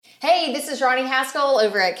Hey, this is Ronnie Haskell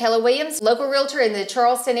over at Keller Williams, local realtor in the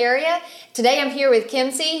Charleston area. Today I'm here with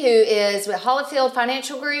Kimsey, who is with Hollifield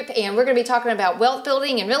Financial Group, and we're going to be talking about wealth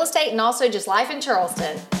building and real estate and also just life in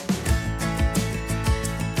Charleston.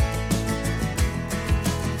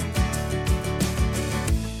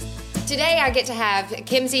 Today I get to have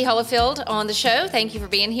Kimsey Hollifield on the show. Thank you for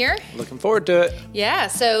being here. Looking forward to it. Yeah,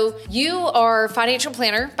 so you are a financial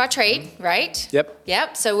planner by trade, right?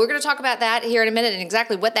 Yep. So we're going to talk about that here in a minute and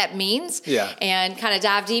exactly what that means. Yeah. And kind of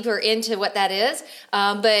dive deeper into what that is.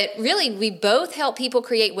 But really, we both help people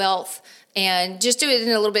create wealth and just do it in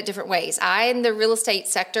a little bit different ways. I in the real estate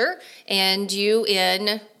sector and you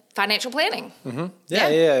in financial planning. Mm-hmm.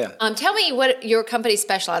 Yeah. Tell me what your company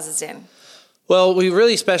specializes in. Well, we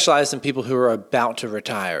really specialize in people who are about to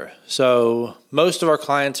retire. So most of our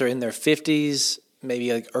clients are in their 50s,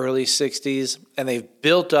 maybe like early 60s, and they've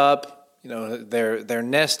built up, their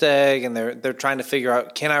nest egg, and they're trying to figure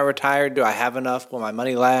out, can I retire? Do I have enough? Will my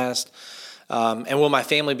money last? And will my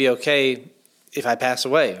family be okay if I pass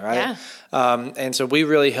away, right? Yeah. And so we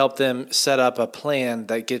really help them set up a plan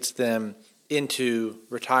that gets them into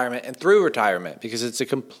retirement and through retirement, because it's a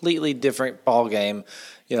completely different ball game.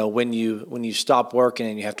 When you stop working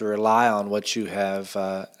and you have to rely on what you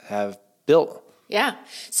have built. Yeah.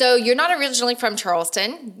 So you're not originally from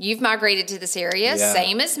Charleston. You've migrated to this area,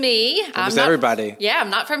 same as me. Everybody. Yeah, I'm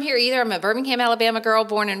not from here either. I'm a Birmingham, Alabama girl,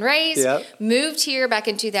 born and raised. Yep. Moved here back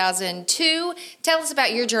in 2002. Tell us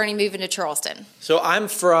about your journey moving to Charleston. So I'm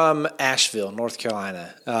from Asheville, North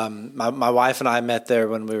Carolina. My wife and I met there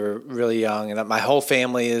when we were really young, and my whole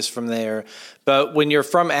family is from there. But when you're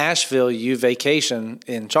from Asheville, you vacation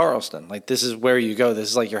in Charleston. Like, this is where you go. This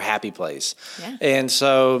is like your happy place. Yeah. And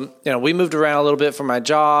so, we moved around a little bit for my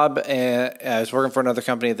job, and I was working for another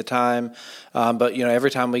company at the time. But,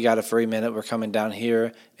 every time we got a free minute, we're coming down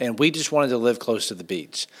here, and we just wanted to live close to the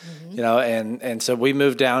beach, and so we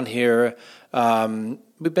moved down here.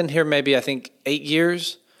 We've been here maybe, I think, 8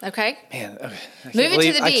 years. Okay. Man, Moving to the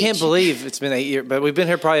beach. I can't believe it's been 8 years, but we've been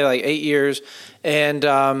here probably like 8 years. And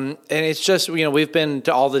it's just, we've been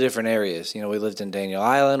to all the different areas. We lived in Daniel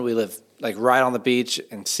Island. We lived like right on the beach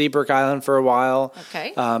in Seabrook Island for a while.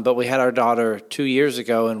 Okay. But we had our daughter 2 years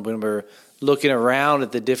ago, and when we're looking around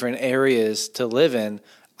at the different areas to live in,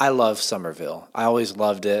 I love Summerville. I always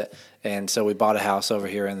loved it. And so we bought a house over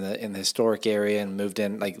here in the historic area and moved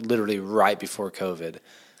in like literally right before COVID.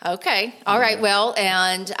 Okay. All right. Well,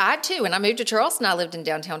 and I too, when I moved to Charleston, I lived in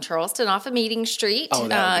downtown Charleston off of Meeting Street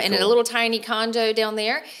in a little tiny condo down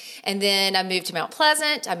there. And then I moved to Mount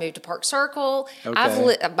Pleasant. I moved to Park Circle.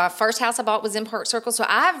 Okay. My first house I bought was in Park Circle. So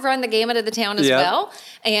I've run the gamut of the town as well.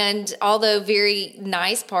 And although very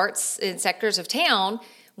nice parts and sectors of town,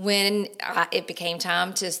 when it became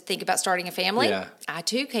time to think about starting a family, I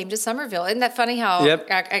too came to Somerville. Isn't that funny how it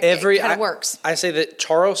kind of works? I say that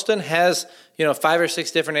Charleston has 5 or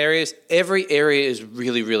 6 different areas. Every area is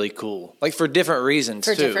really, really cool, like for different reasons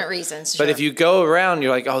too. But if you go around,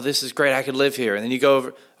 you're like, oh, this is great, I could live here. And then you go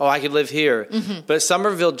over, oh, I could live here. Mm-hmm. But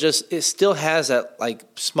Somerville it still has that like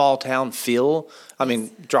small town feel. I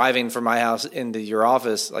mean, driving from my house into your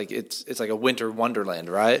office, like it's like a winter wonderland,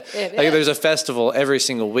 right? There's a festival every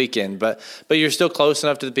single weekend, but you're still close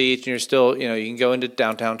enough to the beach, and you're still, you can go into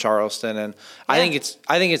downtown Charleston, and I think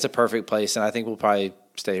it's a perfect place, and I think we'll probably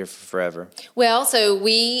stay here for forever. Well, so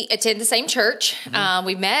we attend the same church. Mm-hmm.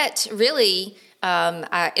 We met really.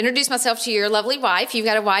 I introduced myself to your lovely wife. You've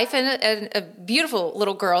got a wife and a beautiful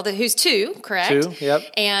little girl who's 2, correct? 2, yep.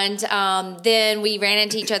 And then we ran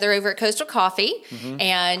into each other over at Coastal Coffee. Mm-hmm.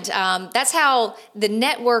 And that's how the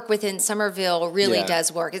network within Somerville really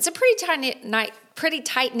does work. It's a pretty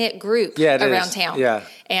tight-knit group around town. Yeah.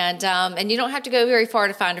 And you don't have to go very far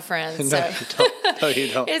to find a friend. No,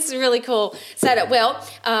 you don't. It's really cool setup. Well,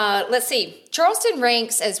 let's see. Charleston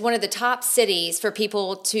ranks as one of the top cities for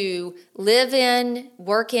people to live in,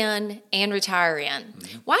 work in, and retire in.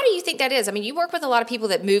 Mm-hmm. Why do you think that is? I mean, you work with a lot of people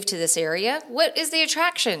that move to this area. What is the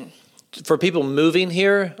attraction? For people moving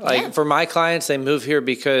here, for my clients, they move here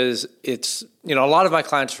because it's, a lot of my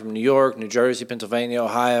clients are from New York, New Jersey, Pennsylvania,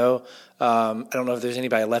 Ohio. I don't know if there's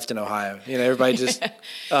anybody left in Ohio. Everybody just it's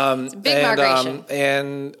a big migration.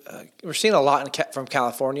 And we're seeing a lot from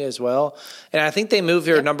California as well. And I think they move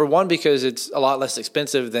here number one because it's a lot less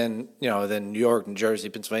expensive than New York, New Jersey,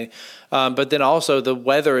 Pennsylvania. But then also the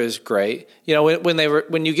weather is great.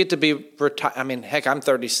 When you get to be retired. I mean, heck, I'm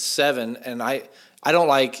 37, and I don't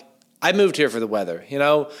like. I moved here for the weather,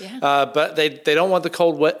 but they don't want the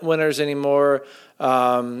cold winters anymore.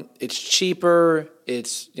 It's cheaper.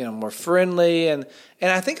 It's more friendly, and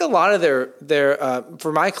I think a lot of their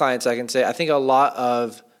for my clients, I can say I think a lot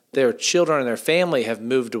of their children and their family have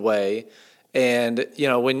moved away, and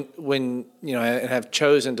when and have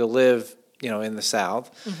chosen to live in the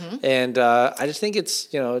South. And I just think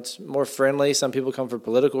it's more friendly. Some people come for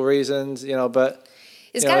political reasons, but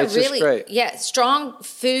it's got it's a really great. Strong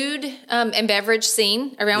food and beverage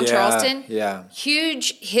scene around Charleston. Yeah.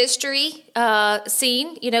 Huge history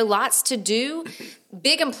scene, lots to do.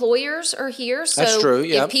 Big employers are here. So that's true.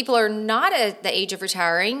 Yep. If people are not at the age of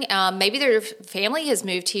retiring, maybe their family has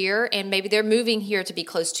moved here and maybe they're moving here to be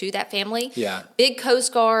close to that family. Yeah. Big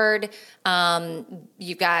Coast Guard.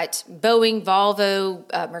 You've got Boeing,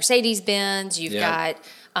 Volvo, Mercedes-Benz. You've got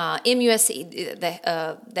MUSC.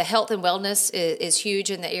 The health and wellness is huge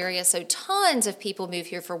in the area. So tons of people move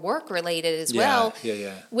here for work related as well.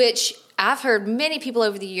 Yeah. Which I've heard many people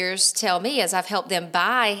over the years tell me as I've helped them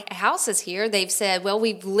buy houses here, they've said, well,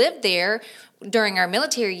 we've lived there during our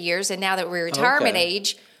military years, and now that we're retirement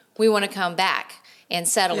age, we want to come back and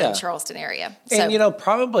settle in the Charleston area. So, and,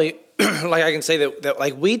 probably, like I can say that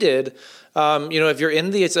like we did, if you're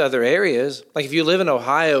in these other areas, like if you live in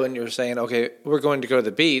Ohio and you're saying, okay, we're going to go to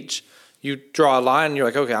the beach, you draw a line and you're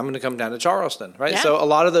like, okay, I'm going to come down to Charleston, right? Yeah. So a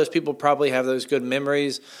lot of those people probably have those good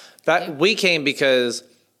memories. We came because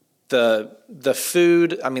the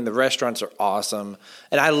food, the restaurants are awesome.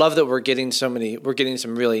 And I love that we're getting some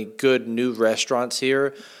really good new restaurants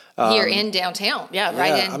here. Here in downtown. Yeah,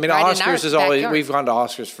 right in Oscars is always, backyard. we've gone to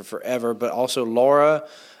Oscars for forever, but also Laura,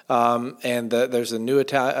 and there's a new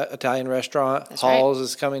Italian restaurant. That's Halls right.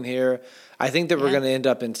 is coming here. I think that we're going to end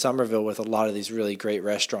up in Somerville with a lot of these really great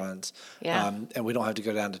restaurants. Yeah. And we don't have to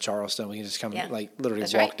go down to Charleston. We can just come literally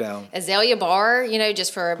That's walk right. down. Azalea Bar,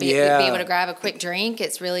 just for be able to grab a quick drink.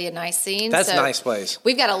 It's really a nice scene. That's a nice place.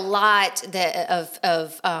 We've got a lot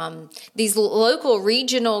of these local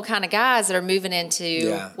regional kind of guys that are moving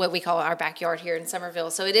into what we call our backyard here in Somerville.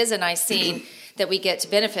 So it is a nice scene that we get to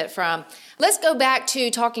benefit from. Let's go back to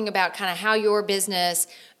talking about kind of how your business,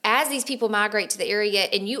 as these people migrate to the area,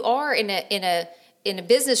 and you are in a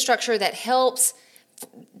business structure that helps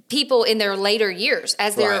people in their later years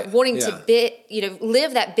as they're wanting to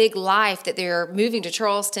live that big life that they're moving to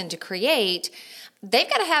Charleston to create. They've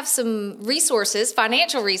got to have some resources,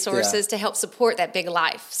 financial resources, to help support that big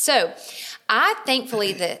life. So I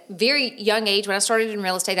thankfully, the very young age, when I started in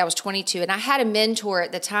real estate, I was 22, and I had a mentor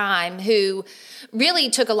at the time who really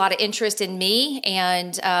took a lot of interest in me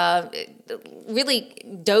and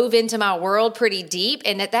really dove into my world pretty deep.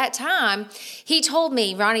 And at that time, he told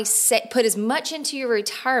me, Ronnie, put as much into your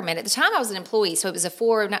retirement. At the time, I was an employee, so it was a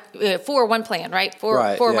 401 plan, right?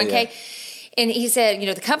 401k. Yeah. And he said,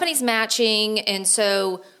 the company's matching, and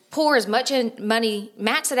so pour as much money,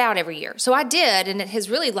 max it out every year. So I did, and it has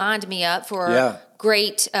really lined me up for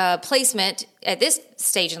great placement at this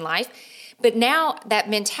stage in life. But now that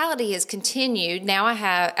mentality has continued. Now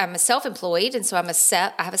I'm a self-employed, and so I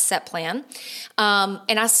have a set plan,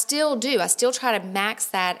 and I still do. I still try to max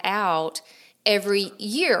that out every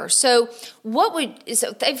year. So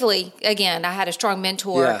thankfully, again, I had a strong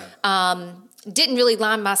mentor. Didn't really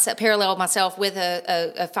parallel myself with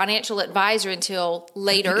a financial advisor until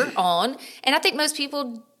later on. And I think most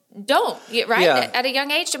people don't, right? Yeah. At a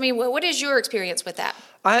young age. What is your experience with that?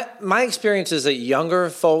 My experience is that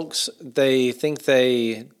younger folks, they think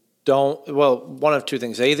they don't, one of two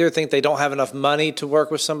things. They either think they don't have enough money to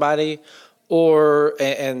work with somebody, or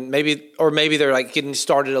maybe they're like getting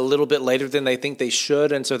started a little bit later than they think they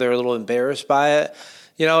should, and so they're a little embarrassed by it.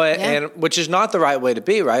 And which is not the right way to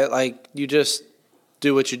be, right? Like, you just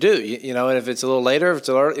do what you do, and if it's a little later, if it's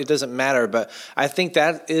a little, it doesn't matter. But I think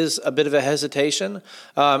that is a bit of a hesitation.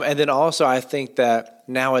 And then also I think that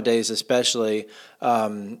nowadays, especially,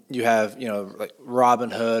 you have, like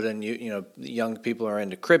Robinhood, and young people are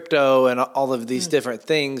into crypto and all of these different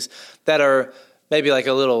things that are maybe like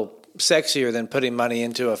a little sexier than putting money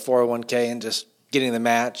into a 401k and just getting the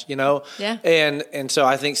match, Yeah. And so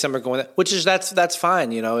I think some are going, that's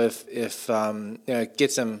fine, if it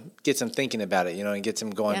gets them thinking about it, and gets them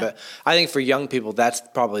going. Yeah. But I think for young people, that's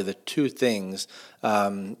probably the two things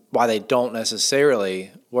why they don't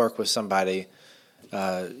necessarily work with somebody,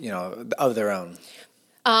 of their own.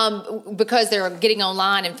 Because they're getting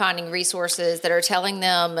online and finding resources that are telling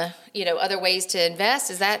them, other ways to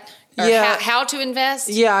invest. Is that how to invest?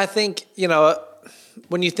 Yeah, I think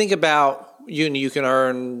when you think about you can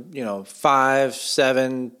earn 5,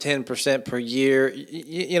 7, 10% per year,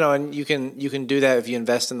 and you can do that if you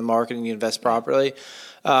invest in the market and you invest properly.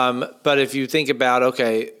 But if you think about,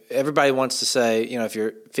 everybody wants to say, if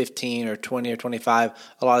you're 15 or 20 or 25,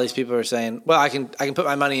 a lot of these people are saying, well, I can put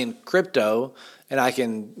my money in crypto and I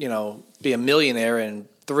can be a millionaire in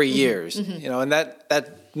 3 years, and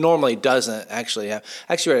that normally doesn't actually have.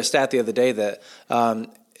 Actually, I read a stat the other day that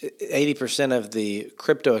 80% of the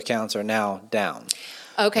crypto accounts are now down.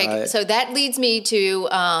 Okay, so that leads me to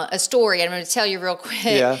a story. I'm going to tell you real quick.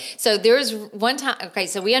 Yeah. So there's one time, okay,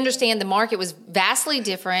 so we understand the market was vastly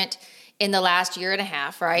different in the last year and a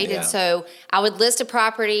half, right? Yeah. And so I would list a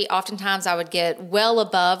property. Oftentimes I would get well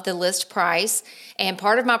above the list price. And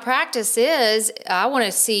part of my practice is I want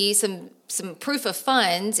to see some proof of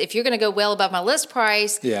funds. If you're going to go well above my list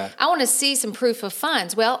price, I want to see some proof of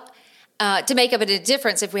funds. Well, to make up a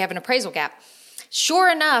difference if we have an appraisal gap.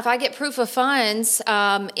 Sure enough, I get proof of funds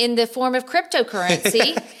in the form of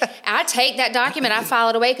cryptocurrency. I take that document, I file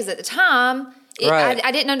it away because at the time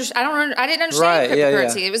I didn't understand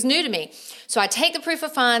cryptocurrency. Yeah. It was new to me. So I take the proof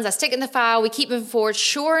of funds, I stick it in the file, we keep moving forward.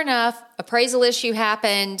 Sure enough, appraisal issue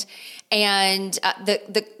happened. And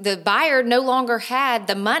the buyer no longer had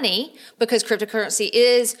the money because cryptocurrency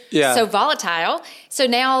is so volatile. So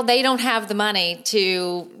now they don't have the money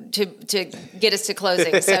to get us to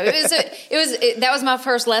closing. So that was my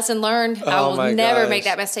first lesson learned. I will never make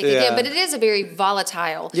that mistake again. But it is a very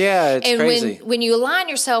volatile. Yeah, it's crazy. When you align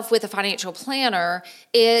yourself with a financial planner,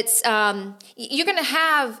 it's you're going to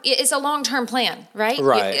have it's a long-term plan, right?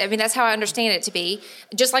 Right. I mean, that's how I understand it to be.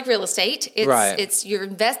 Just like real estate, it's you're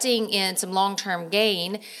investing in some long-term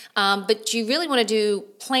gain, but you really want to do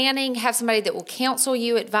planning, have somebody that will counsel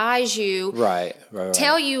you, advise you,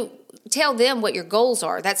 tell them what your goals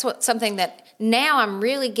are. That's something that now I'm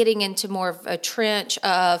really getting into more of a trench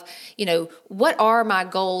of, what are my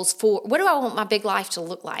goals for, what do I want my big life to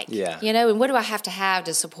look like? And what do I have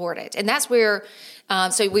to support it? And that's where,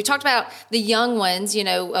 so we talked about the young ones,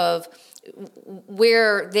 of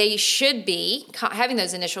where they should be having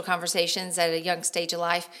those initial conversations at a young stage of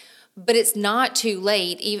life. But it's not too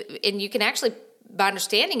late, and you can actually, my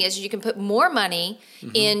understanding is you can put more money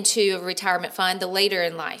into a retirement fund the later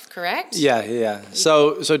in life, correct? Yeah.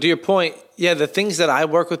 So to your point, the things that I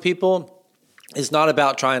work with people is not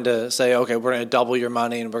about trying to say, okay, we're going to double your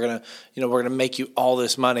money and we're going to make you all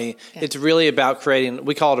this money. Yeah. It's really about creating,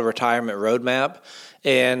 we call it a retirement roadmap.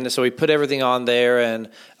 And so we put everything on there and,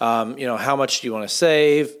 how much do you want to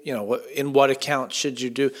save? In what account should you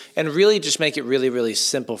do? And really just make it really, really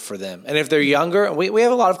simple for them. And if they're younger, we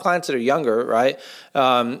have a lot of clients that are younger, right?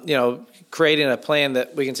 Creating a plan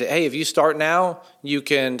that we can say, hey, if you start now, you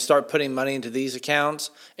can start putting money into these accounts.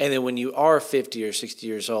 And then when you are 50 or 60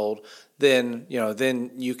 years old, then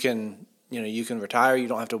you can retire. You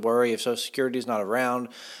don't have to worry if Social Security is not around.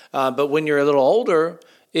 But when you're a little older,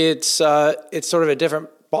 it's sort of a different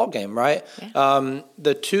ballgame, right? Yeah.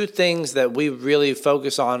 The two things that we really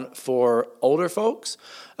focus on for older folks,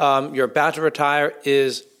 you're about to retire,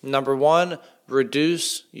 is number one,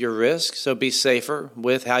 reduce your risk, so be safer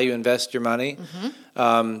with how you invest your money.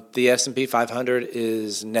 The S&P 500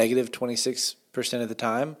 is negative 26% of the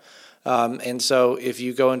time, and so if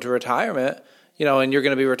you go into retirement, and you're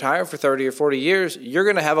going to be retired for 30 or 40 years, you're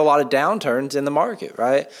going to have a lot of downturns in the market,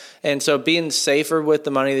 right? And so being safer with the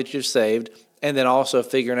money that you've saved, and then also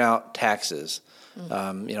figuring out taxes.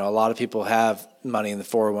 A lot of people have money in the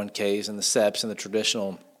 401ks and the SEPs and the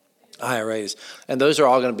traditional IRAs, and those are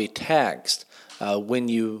all going to be taxed when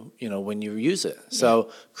you use it.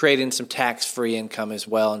 So creating some tax-free income as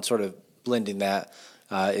well and sort of blending that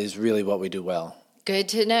is really what we do well. Good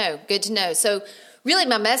to know. So really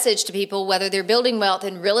my message to people, whether they're building wealth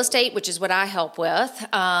in real estate, which is what I help with,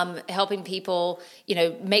 helping people,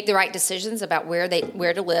 make the right decisions about where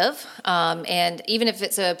to live. And even if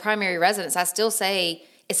it's a primary residence, I still say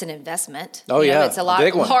it's an investment. It's a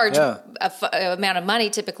large amount of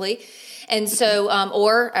money typically. And so,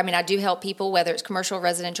 I do help people, whether it's commercial,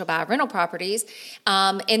 residential, buy rental properties,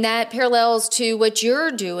 and that parallels to what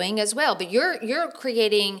you're doing as well. But you're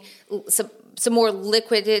creating some more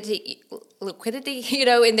liquidity,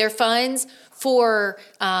 in their funds for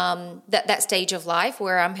that stage of life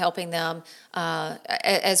where I'm helping them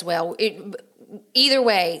as well. Either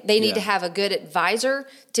way, they need to have a good advisor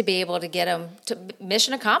to be able to get them to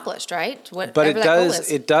mission accomplished, right? But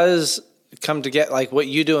it does come to get like what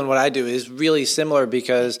you do and what I do is really similar,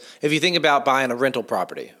 because if you think about buying a rental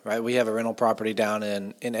property, right? We have a rental property down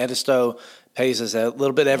in Edisto, pays us a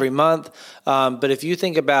little bit every month. But if you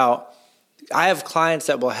think about, I have clients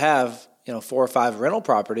that will have 4 or 5 rental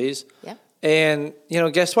properties. Yeah. And,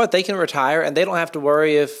 guess what? They can retire and they don't have to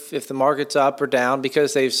worry if the market's up or down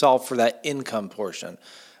because they've solved for that income portion,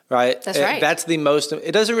 right? That's right. That's the most,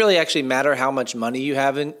 it doesn't really actually matter how much money you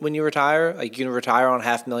have when you retire. Like you can retire on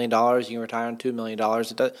 $500,000, you can retire on $2 million.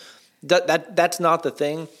 That's not the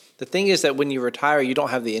thing. The thing is that when you retire, you don't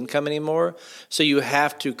have the income anymore. So you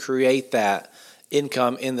have to create that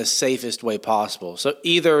income in the safest way possible. So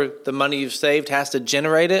either the money you've saved has to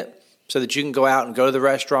generate it so that you can go out and go to the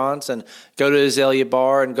restaurants and go to Azalea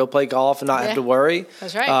Bar and go play golf and not have to worry.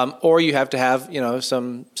 That's right. Or you have to have,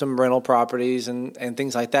 some rental properties and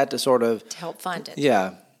things like that to sort of to help fund it.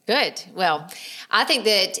 Yeah. Good. Well, I think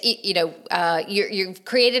that, you've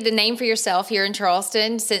created a name for yourself here in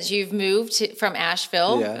Charleston since you've moved from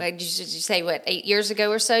Asheville. Yeah. Did you say, 8 years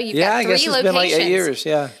ago or so? You've got 3 I guess it's locations. Been like 8 years,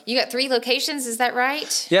 yeah. You got 3 locations, is that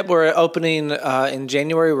right? Yep, we're opening in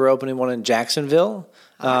January. We're opening one in Jacksonville.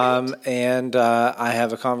 Right. And I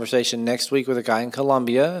have a conversation next week with a guy in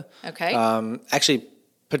Columbia. Okay. Actually,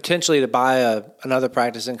 potentially to buy another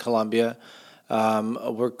practice in Columbia.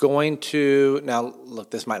 We're going to, now look,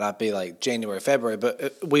 this might not be like January, February,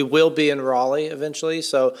 but we will be in Raleigh eventually.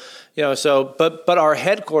 So, but our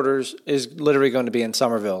headquarters is literally going to be in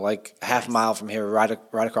Somerville, like half a mile from here, right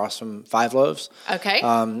across from Five Loaves. Okay.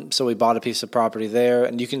 So we bought a piece of property there,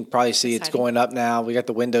 and you can probably see it's going up now. We got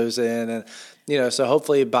the windows in, and, so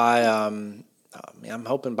hopefully I'm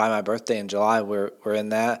hoping by my birthday in July we're in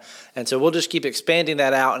that. And so we'll just keep expanding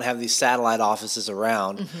that out and have these satellite offices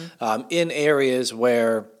around in areas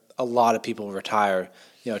where a lot of people retire,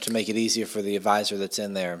 to make it easier for the advisor that's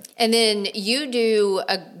in there. And then you do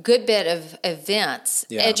a good bit of events,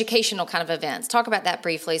 educational kind of events. Talk about that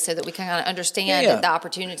briefly so that we can kind of understand the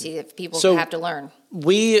opportunity that people have to learn.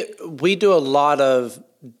 We do a lot of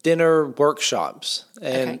dinner workshops,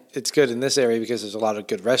 and it's good in this area because there's a lot of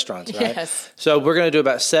good restaurants, right? Yes. So we're going to do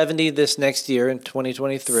about 70 this next year in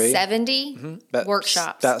 2023. 70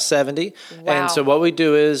 workshops? About 70. Wow. And so what we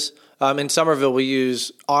do is, in Somerville, we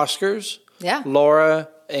use Oscars, Laura,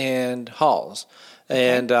 and Halls.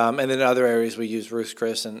 And then in other areas, we use Ruth's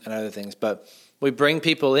Chris and other things. But we bring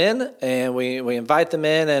people in, and we invite them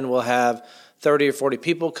in, and we'll have 30 or 40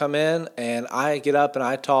 people come in, and I get up and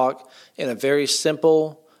I talk in a very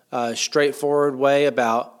simple, straightforward way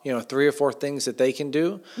about 3 or 4 things that they can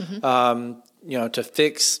do, to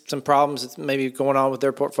fix some problems that's maybe going on with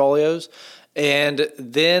their portfolios. And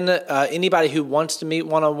then anybody who wants to meet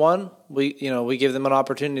one-on-one, we give them an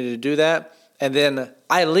opportunity to do that. And then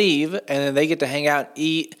I leave, and then they get to hang out and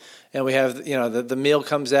eat, and we have the meal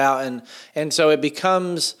comes out, and so it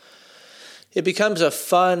becomes a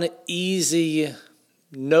fun, easy,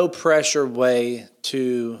 no pressure way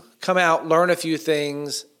to come out, learn a few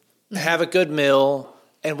things, have a good meal.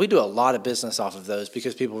 And we do a lot of business off of those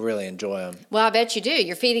because people really enjoy them. Well, I bet you do.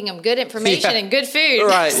 You're feeding them good information and good food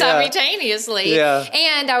simultaneously. Yeah.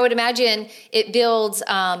 And I would imagine it builds,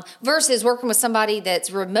 versus working with somebody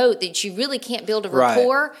that's remote that you really can't build a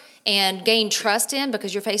rapport and gain trust in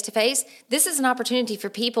because you're face-to-face. This is an opportunity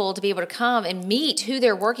for people to be able to come and meet who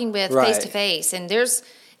they're working with face-to-face. And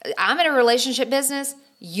I'm in a relationship business.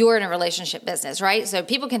 You're in a relationship business, right? So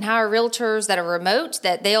people can hire realtors that are remote,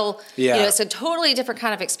 that they'll, it's a totally different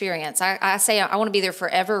kind of experience. I say I want to be their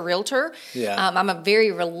forever realtor. Yeah. I'm a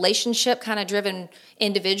very relationship kind of driven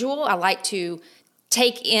individual. I like to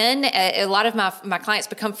take in a lot of my clients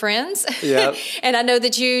become friends. Yeah. And I know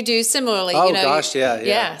that you do similarly. Oh, gosh, yeah.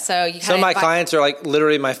 Yeah. So some of my clients are like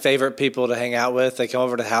literally my favorite people to hang out with. They come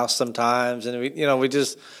over to the house sometimes, and we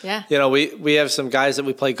just we have some guys that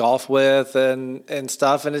we play golf with and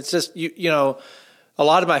stuff, and it's just a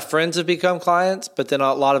lot of my friends have become clients, but then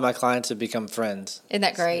a lot of my clients have become friends. Isn't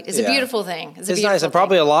that great? It's a beautiful thing. It's nice, and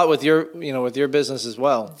probably a lot with your business as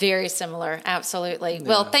well. Very similar, absolutely. Yeah.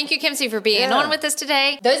 Well, thank you, Kimsey, for being on with us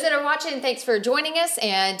today. Those that are watching, thanks for joining us,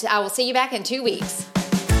 and I will see you back in 2 weeks.